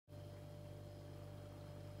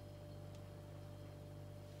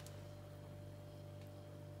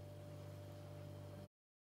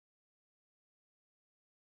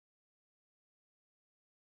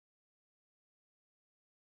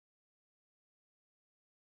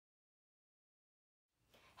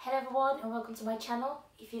Hello everyone and welcome to my channel.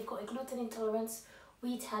 If you've got a gluten intolerance,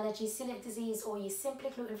 wheat allergy, celiac disease, or you're simply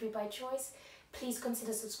gluten-free by choice, please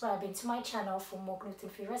consider subscribing to my channel for more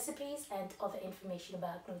gluten-free recipes and other information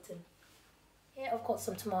about gluten. Here I've got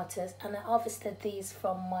some tomatoes and I harvested these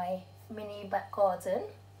from my mini back garden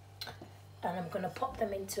and I'm going to pop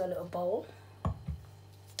them into a little bowl.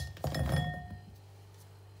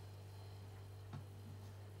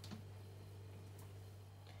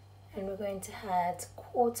 And we're going to add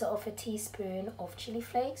 1/4 teaspoon of chili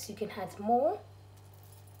flakes. You can add more.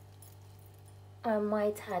 I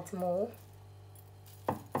might add more.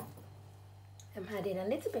 I'm adding a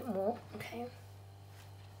little bit more, okay.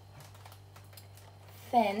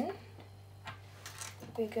 Then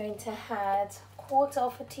we're going to add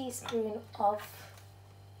 1/4 teaspoon of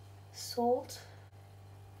salt.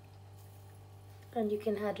 And you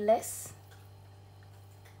can add less.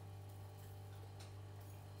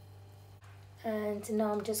 And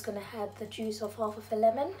now I'm just going to add the juice of 1/2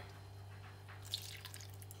 lemon.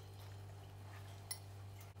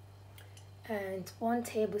 And 1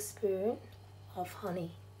 tablespoon of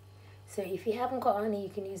honey. So if you haven't got honey, you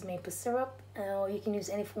can use maple syrup or you can use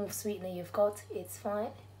any form of sweetener you've got, it's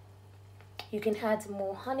fine. You can add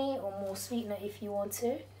more honey or more sweetener if you want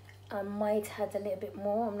to. I might add a little bit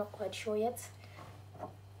more, I'm not quite sure yet.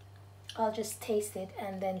 I'll just taste it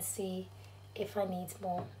and then see if I need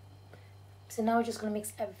more. So now we're just going to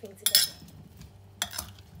mix everything together.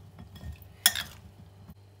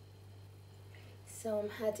 So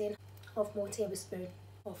I'm adding 1/2 more tablespoon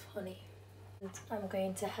of honey. And I'm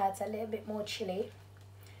going to add a little bit more chili,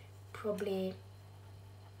 probably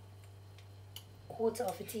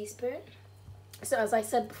 1/4 teaspoon. So as I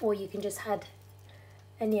said before, you can just add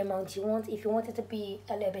any amount you want. If you want it to be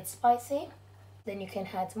a little bit spicy, then you can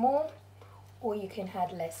add more or you can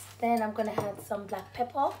add less. Then I'm going to add some black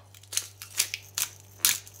pepper.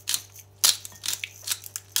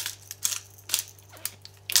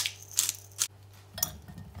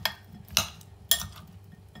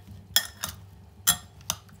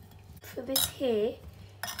 For this here,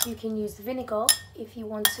 you can use vinegar if you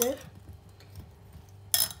want to.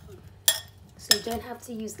 So you don't have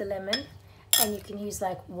to use the lemon, and you can use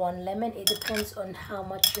like 1 lemon. It depends on how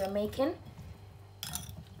much you're making.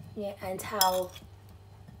 Yeah, and how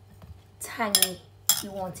tangy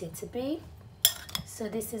you want it to be. So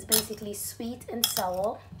this is basically sweet and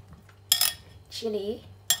sour chili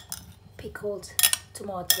pickled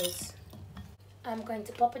tomatoes. I'm going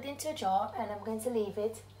to pop it into a jar and I'm going to leave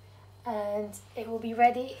it, and it will be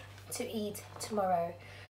ready to eat tomorrow.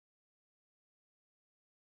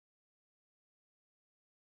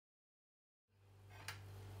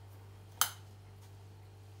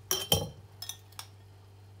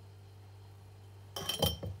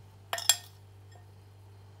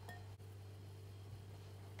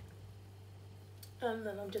 And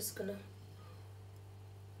then I'm just gonna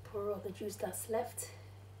pour all the juice that's left.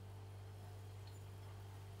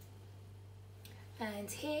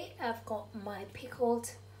 And here I've got my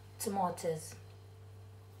pickled tomatoes.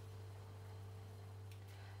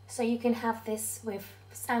 So you can have this with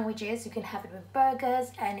sandwiches, you can have it with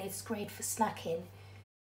burgers, and it's great for snacking.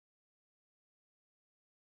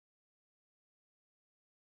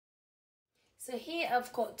 So here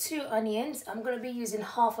I've got 2 onions. I'm going to be using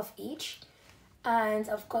 1/2 of each. And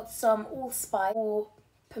I've got some allspice or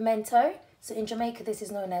pimento. So in Jamaica this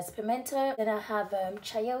is known as pimento. Then I have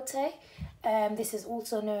chayote. This is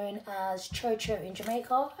also known as chocho in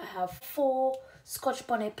Jamaica. I have 4 Scotch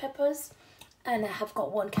bonnet peppers and I have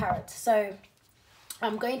got 1 carrot. So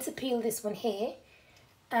I'm going to peel this one here,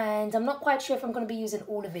 and I'm not quite sure if I'm going to be using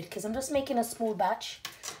all of it because I'm just making a small batch.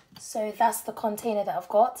 So that's the container that I've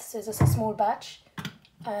got. So it's just a small batch.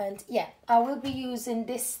 And yeah, I will be using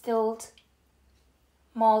distilled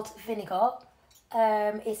malt vinegar.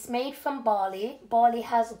 It's made from barley. Barley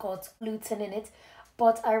has got gluten in it,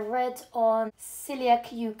 but I read on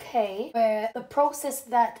Celiac UK where the process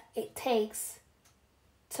that it takes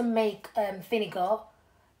to make vinegar,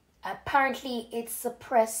 apparently it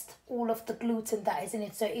suppressed all of the gluten that is in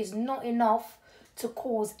it, so it's not enough to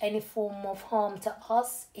cause any form of harm to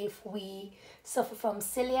us if we suffer from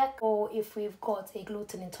celiac or if we've got a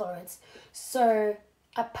gluten intolerance. So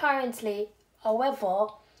apparently, however,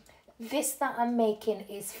 this that I'm making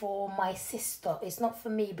is for my sister. It's not for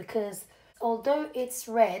me, because although it's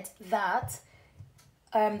read that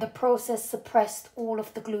the process suppressed all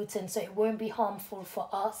of the gluten so it won't be harmful for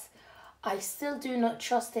us, I still do not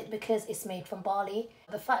trust it because it's made from barley.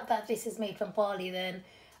 The fact that this is made from barley, then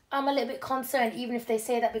I'm a little bit concerned, even if they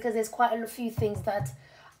say that, because there's quite a few things that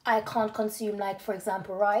I can't consume, like for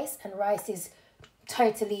example rice, and rice is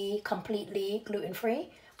totally, completely gluten-free.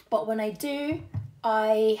 but when I do,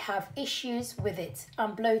 I have issues with it.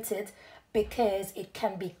 I'm bloated because it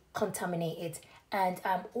can be contaminated, and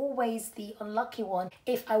I'm always the unlucky one.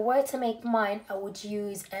 If I were to make mine, I would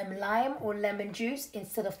use lime or lemon juice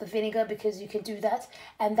instead of the vinegar, because you can do that,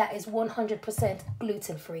 and that is 100%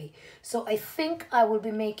 gluten free. So I think I will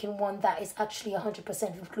be making one that is actually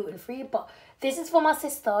 100% gluten free, but this is for my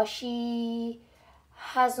sister. She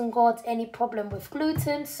hasn't got any problem with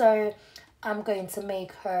gluten, so I'm going to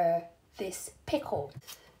make her this pickle.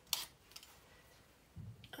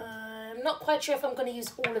 I'm not quite sure if I'm going to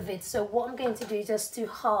use all of it, so what I'm going to do is just do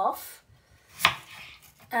half,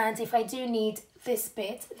 and if I do need this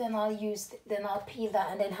bit, then I'll peel that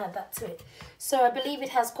and then add that to it. So I believe it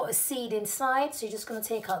has got a seed inside, so you're just going to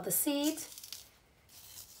take out the seed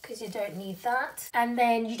because you don't need that, and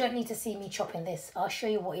then you don't need to see me chopping this. I'll show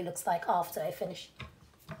you what it looks like after I finish.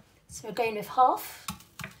 So we're going with half.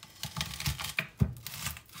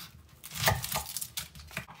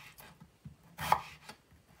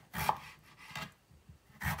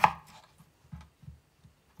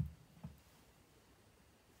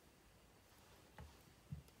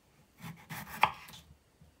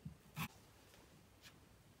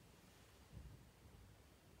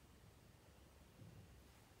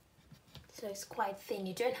 So it's quite thin.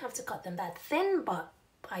 You don't have to cut them that thin, but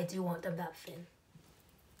I do want them that thin.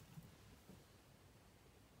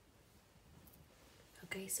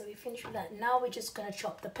 Okay, so we finished with that. Now we're just going to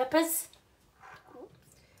chop the peppers.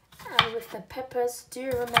 And with the peppers, do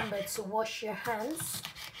remember to wash your hands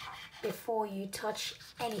before you touch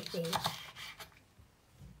anything.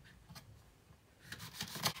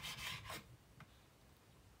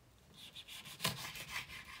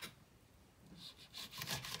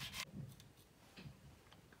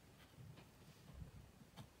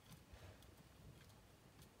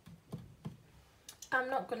 I'm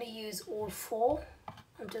not going to use all 4.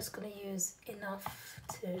 I'm just going to use enough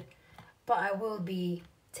to, but I will be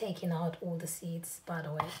taking out all the seeds, by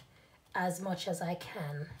the way, as much as I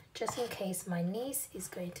can, just in case my niece is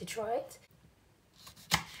going to try it.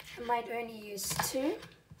 I might only use 2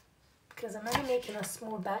 because I'm only making a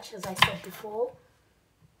small batch, as I said before.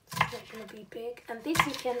 So it's not going to be big. And this,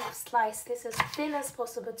 you can slice this as thin as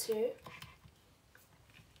possible too.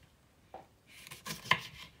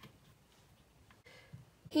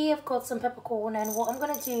 Here I've got some peppercorn, and what I'm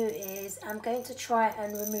going to do is I'm going to try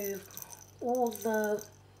and remove all the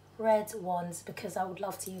red ones because I would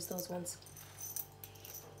love to use those ones.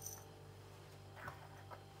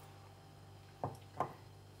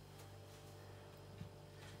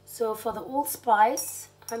 So for the allspice,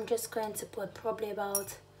 I'm just going to put probably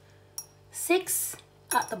about 6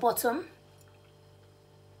 at the bottom.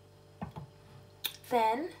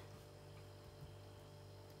 Then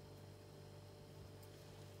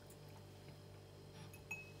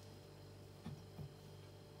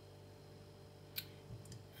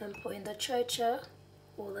I'm putting the chocha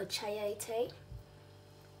or the chayate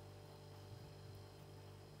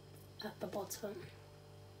at the bottom.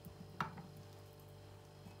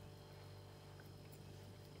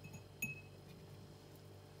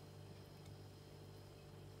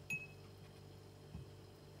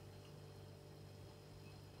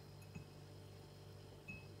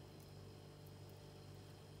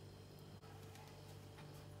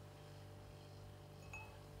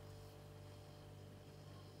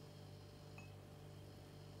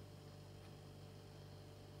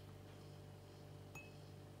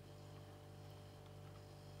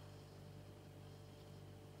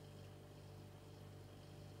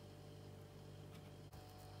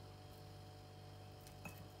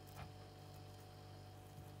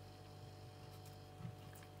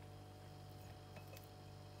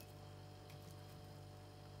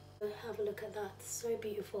 Have a look at that, so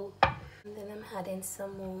beautiful. And then I'm adding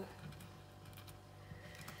some more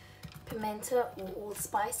pimento or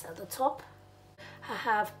allspice at the top. I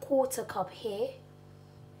have 1/4 cup here,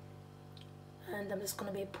 and I'm just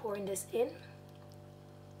going to be pouring this in,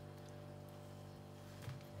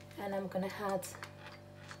 and I'm going to add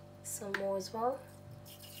some more as well.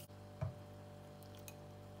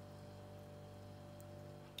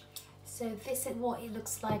 So this is what it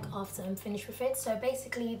looks like after I'm finished with it. So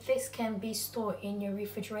basically this can be stored in your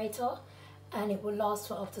refrigerator and it will last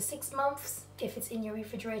for up to 6 months if it's in your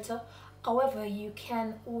refrigerator. However, you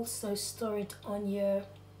can also store it on your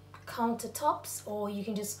countertops, or you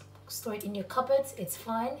can just store it in your cupboards. It's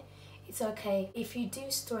fine, it's okay. If you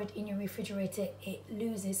do store it in your refrigerator, it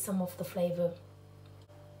loses some of the flavor.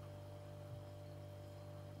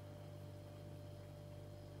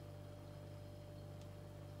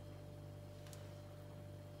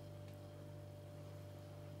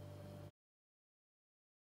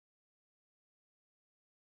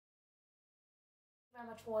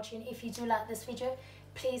 Very much for watching. If you do like this video,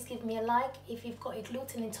 please give me a like. If you've got a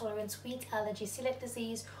gluten intolerance, wheat allergy, celiac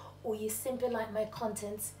disease, or you simply like my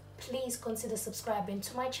contents, please consider subscribing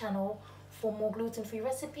to my channel for more gluten-free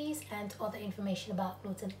recipes and other information about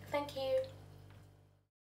gluten. Thank you.